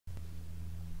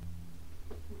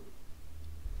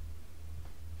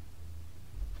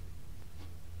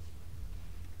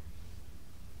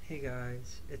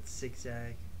guys, it's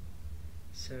Zigzag.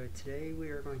 So today we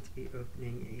are going to be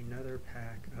opening another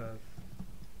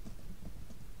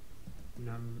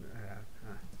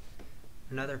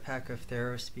pack of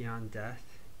Theros Beyond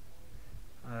Death.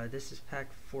 This is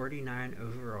pack 49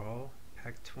 overall,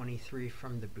 pack 23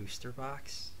 from the booster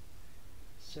box.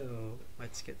 So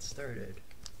let's get started.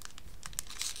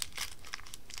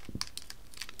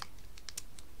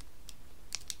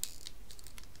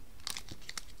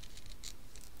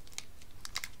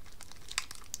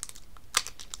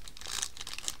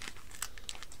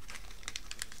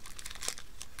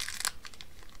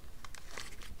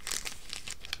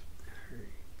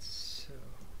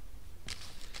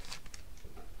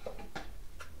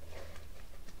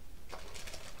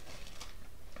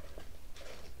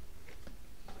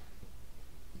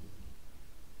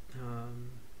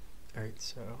 Alright,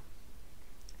 so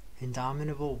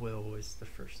Indomitable Will was the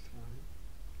first one.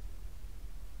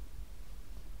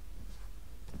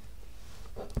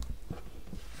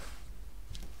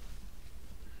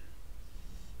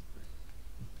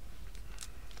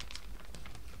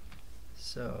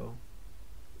 So,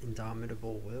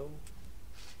 Indomitable Will.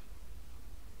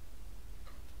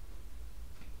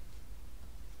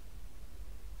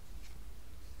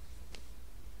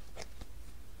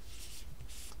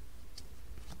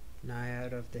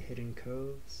 Naiad of the Hidden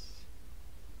Coves.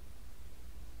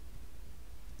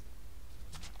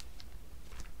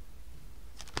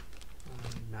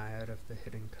 Naiad of the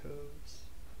Hidden Coves.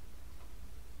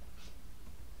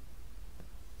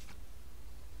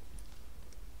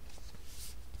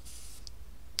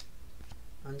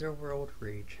 Underworld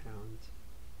Ragehound.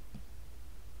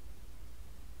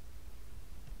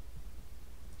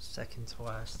 Second to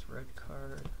last red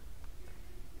card.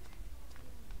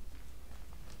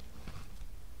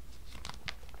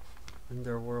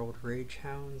 Underworld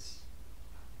Ragehounds.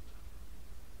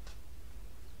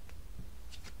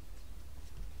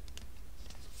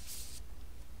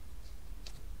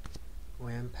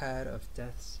 Lampad of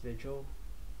Death's Vigil.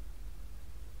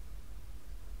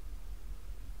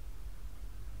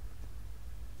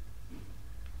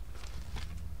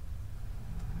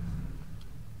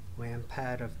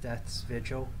 Lampad of Death's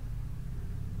Vigil.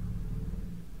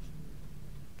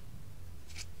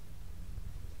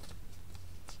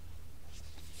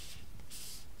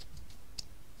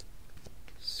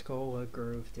 Skola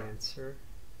Grove Dancer.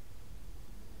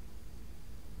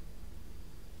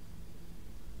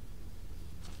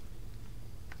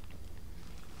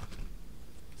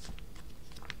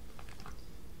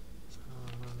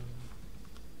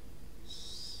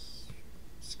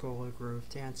 Skola Grove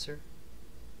Dancer.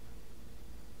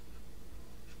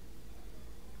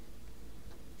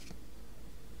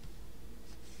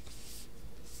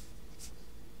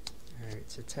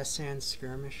 Alright, so Tessan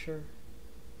Skirmisher.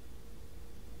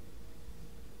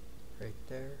 Right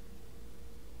there.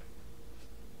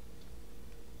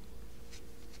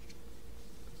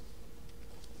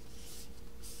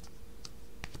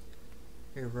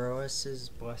 Erois's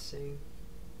Blessing.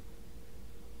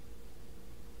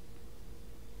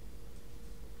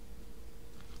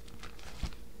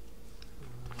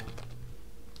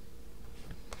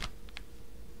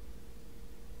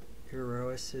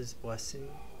 Erois's Blessing.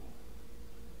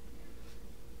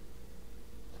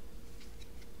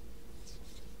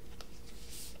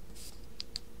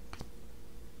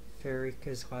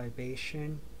 Farika's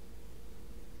Libation.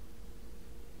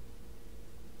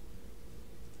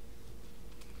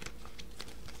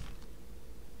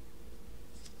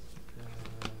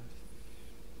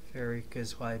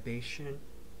 Farika's Libation.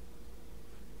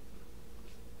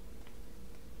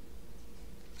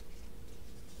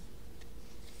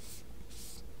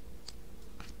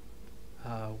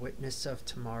 Witness of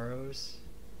Tomorrows.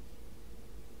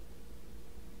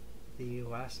 The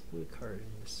last blue card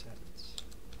in the set.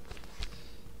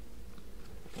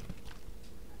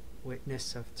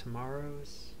 Witness of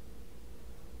Tomorrows.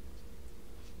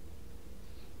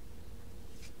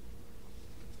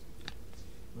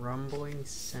 Rumbling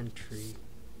Sentry.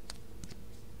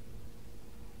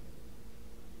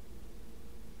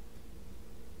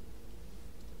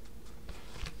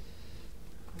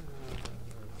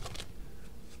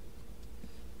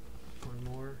 One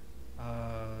more.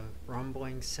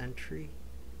 Rumbling Sentry.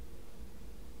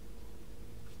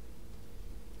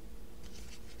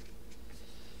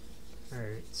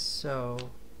 Alright,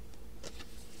 so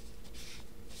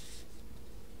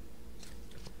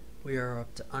we are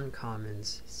up to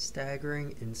uncommons.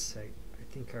 Staggering Insight. I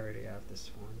think I already have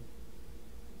this one.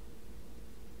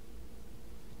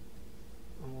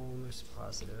 Almost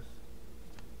positive.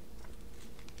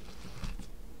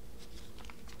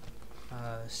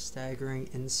 Staggering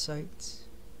Insight.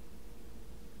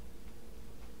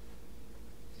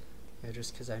 Yeah,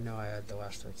 just because I know I had the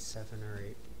last like 7 or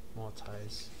 8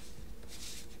 multis.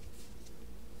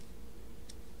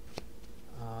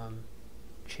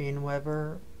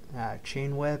 Chainweb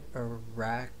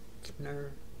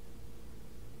Arachner.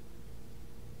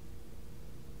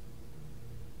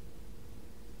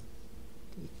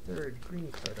 The third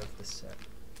green card of the set.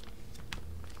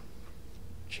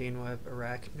 Chainweb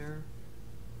Arachner.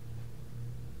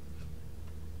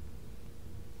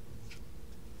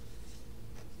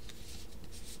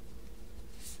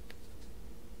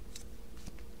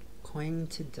 Cling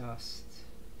to Dust.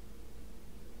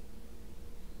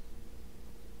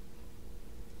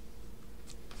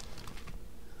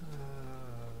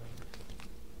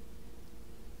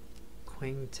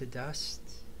 Cling to Dust.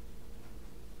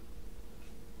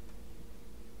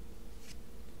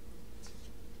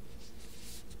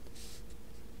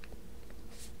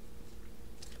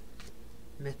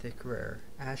 Mythic Rare,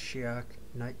 Ashiok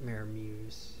Nightmare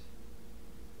Muse.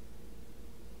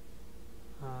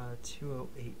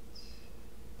 208.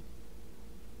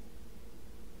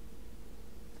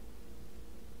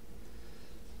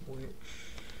 Which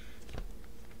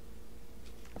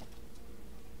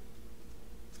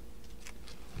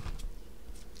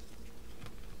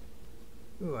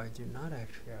ooh, I do not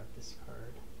actually have this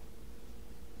card.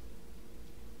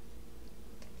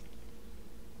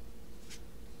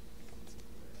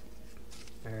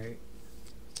 Alright,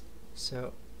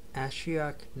 so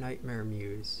Ashiok Nightmare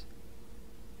Muse,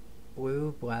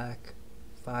 blue, black,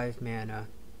 5 mana,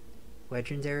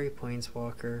 legendary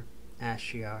planeswalker,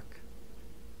 Ashiok.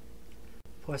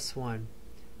 +1,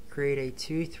 create a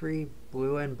 2/3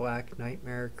 blue and black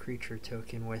nightmare creature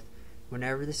token with,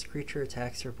 whenever this creature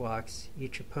attacks or blocks,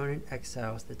 each opponent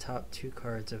exiles the top 2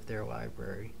 cards of their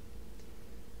library.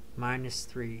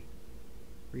 -3,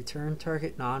 return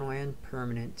target non-land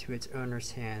permanent to its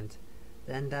owner's hand,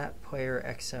 then that player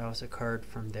exiles a card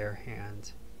from their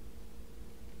hand.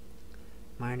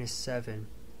 -7,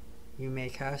 you may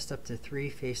cast up to 3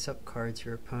 face-up cards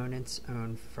your opponents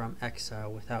own from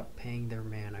exile without paying their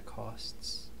mana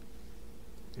costs.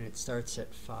 And it starts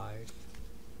at 5.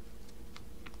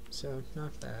 So,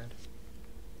 not bad.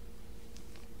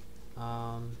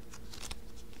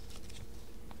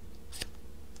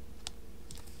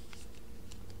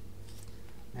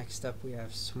 Next up we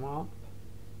have Swamp.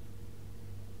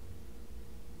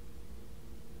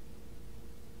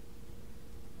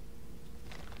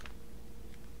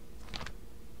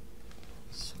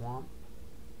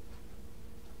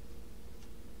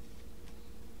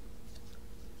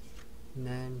 And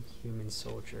then Human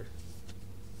Soldier.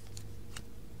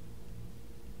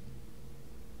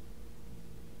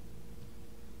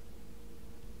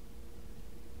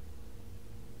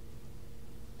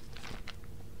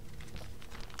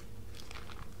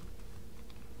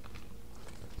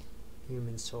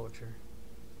 Human Soldier.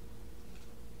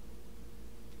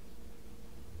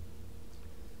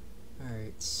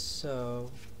 Alright, so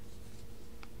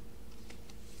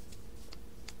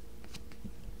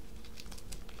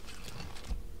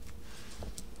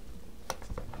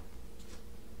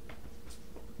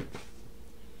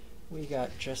we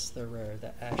got just the rare,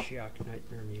 the Ashiok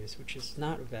Nightmare Muse, which is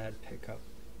not a bad pickup.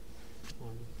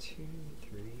 1, 2,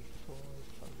 3, 4,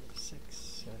 5, 6,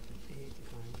 7, 8,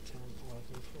 9, 10,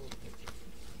 11, 12, 13,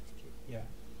 14. Yeah.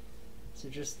 So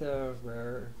just the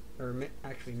rare, or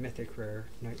actually mythic rare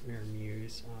Nightmare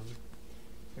Muse.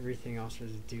 Everything else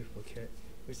was a duplicate.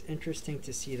 It was interesting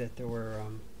to see that there were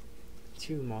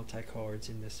 2 multicolors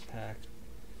in this pack.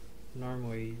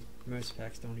 Normally, most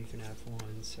packs don't even have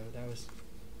 1, so that was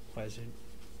pleasant.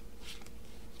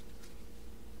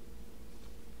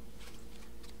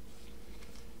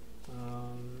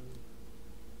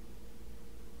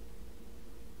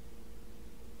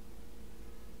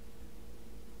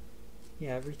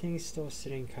 Yeah, everything's still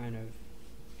sitting kind of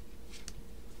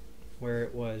where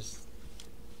it was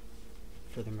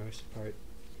for the most part.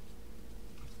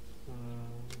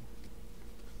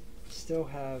 Still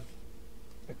have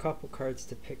a couple cards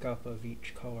to pick up of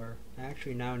each color. I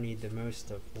actually now need the most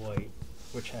of white,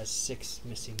 which has 6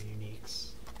 missing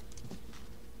uniques.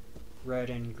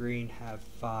 Red and green have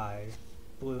 5,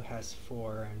 blue has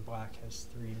 4, and black has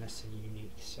 3 missing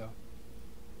uniques, so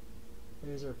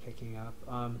those are picking up.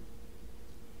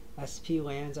 SP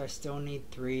lands I still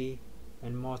need 3,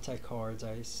 and multicards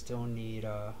I still need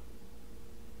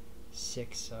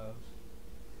 6 of.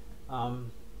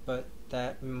 But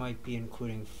that might be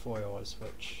including foils,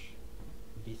 which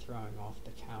would be throwing off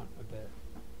the count a bit.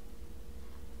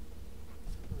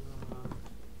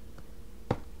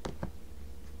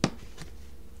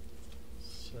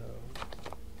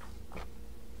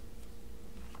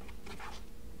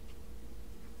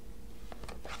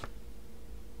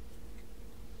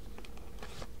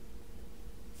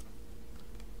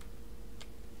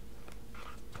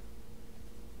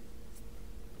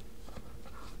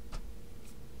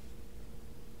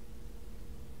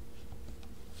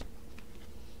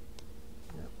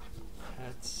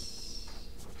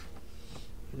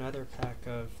 another pack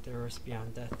of Theros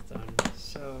Beyond Death done.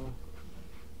 So,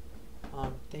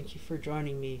 thank you for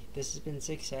joining me. This has been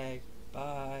Zigzag.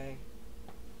 Bye.